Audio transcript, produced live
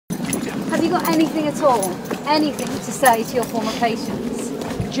Have you got anything at all, anything to say to your former patients?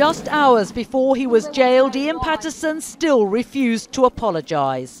 Just hours before he was jailed, Ian Paterson still refused to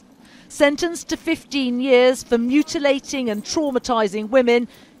apologise. Sentenced to 15 years for mutilating and traumatising women,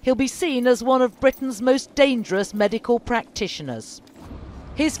 he'll be seen as one of Britain's most dangerous medical practitioners.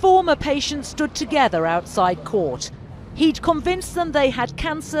 His former patients stood together outside court. He'd convinced them they had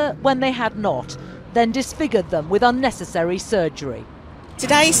cancer when they had not, then disfigured them with unnecessary surgery.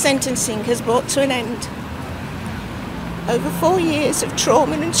 Today's sentencing has brought to an end over 4 years of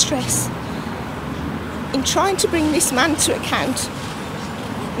trauma and stress. In trying to bring this man to account,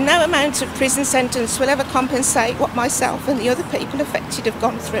 no amount of prison sentence will ever compensate what myself and the other people affected have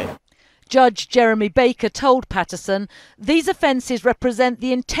gone through. Judge Jeremy Baker told Paterson these offences represent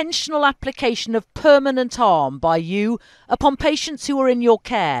the intentional application of permanent harm by you upon patients who are in your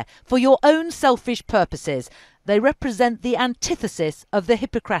care for your own selfish purposes. They represent the antithesis of the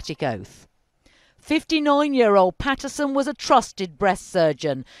Hippocratic Oath. 59-year-old Paterson was a trusted breast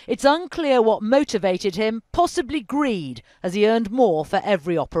surgeon. It's unclear what motivated him, possibly greed, as he earned more for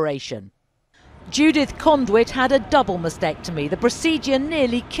every operation. Judith Conduit had a double mastectomy. The procedure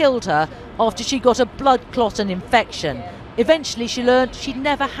nearly killed her after she got a blood clot and infection. Eventually she learned she'd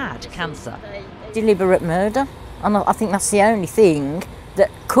never had cancer. Deliberate murder, and I think that's the only thing that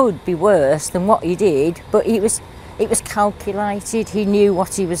could be worse than what he did, but it was calculated. He knew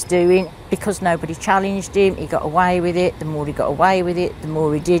what he was doing. Because nobody challenged him, he got away with it. The more he got away with it, the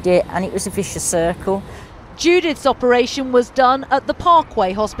more he did it, and it was a vicious circle. Judith's operation was done at the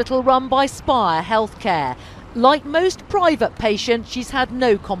Parkway Hospital run by Spire Healthcare. Like most private patients, she's had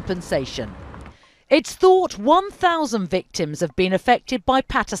no compensation. It's thought 1,000 victims have been affected by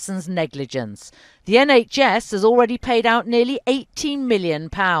Paterson's negligence. The NHS has already paid out nearly £18 million.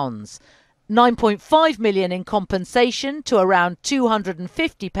 9.5 million in compensation to around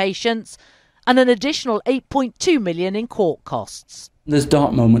 250 patients and an additional 8.2 million in court costs. There's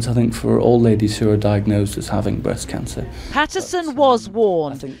dark moments, I think, for all ladies who are diagnosed as having breast cancer. Paterson was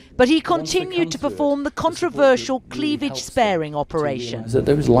warned, but he continued to perform the controversial cleavage-sparing operation. That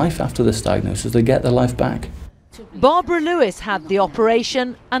there is life after this diagnosis, they get their life back. Barbara Lewis had the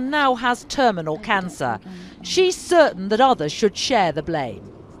operation and now has terminal cancer. She's certain that others should share the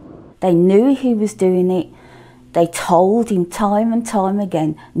blame. They knew he was doing it. They told him time and time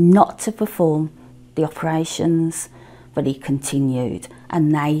again not to perform the operations, but he continued,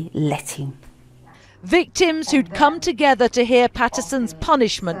 and they let him. Victims who'd come together to hear Paterson's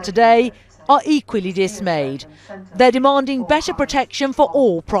punishment today are equally dismayed. They're demanding better protection for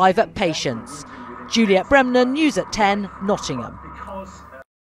all private patients. Juliet Bremner, News at 10, Nottingham.